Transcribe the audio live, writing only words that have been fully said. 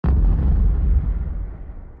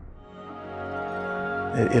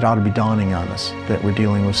It ought to be dawning on us that we're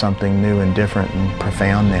dealing with something new and different and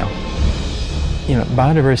profound now. You know,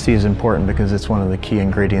 biodiversity is important because it's one of the key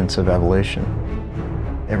ingredients of evolution.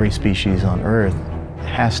 Every species on Earth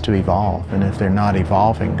has to evolve, and if they're not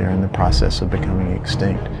evolving, they're in the process of becoming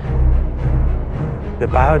extinct. The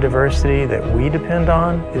biodiversity that we depend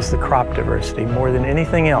on is the crop diversity. More than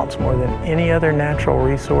anything else, more than any other natural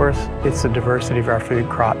resource, it's the diversity of our food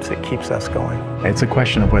crops that keeps us going. It's a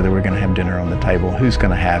question of whether we're going to have dinner on the table, who's going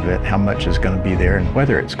to have it, how much is going to be there, and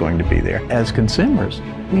whether it's going to be there. As consumers,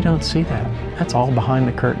 we don't see that. That's all behind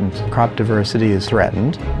the curtains. Crop diversity is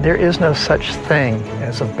threatened. There is no such thing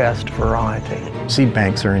as a best variety. Seed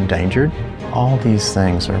banks are endangered. All these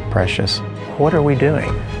things are precious. What are we doing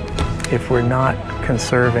if we're not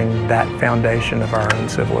conserving that foundation of our own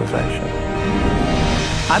civilization?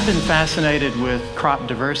 I've been fascinated with crop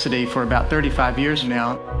diversity for about 35 years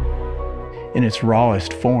now. In its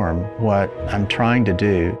rawest form, what I'm trying to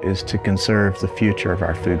do is to conserve the future of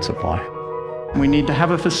our food supply. We need to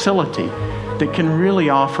have a facility that can really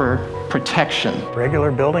offer protection.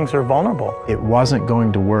 Regular buildings are vulnerable. It wasn't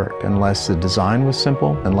going to work unless the design was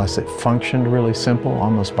simple, unless it functioned really simple,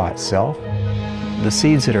 almost by itself. The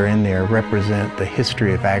seeds that are in there represent the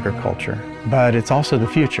history of agriculture, but it's also the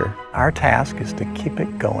future. Our task is to keep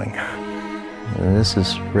it going. And this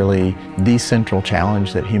is really the central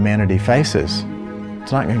challenge that humanity faces.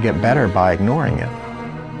 It's not going to get better by ignoring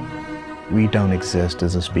it. We don't exist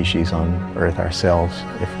as a species on Earth ourselves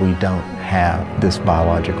if we don't have this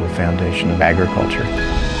biological foundation of agriculture.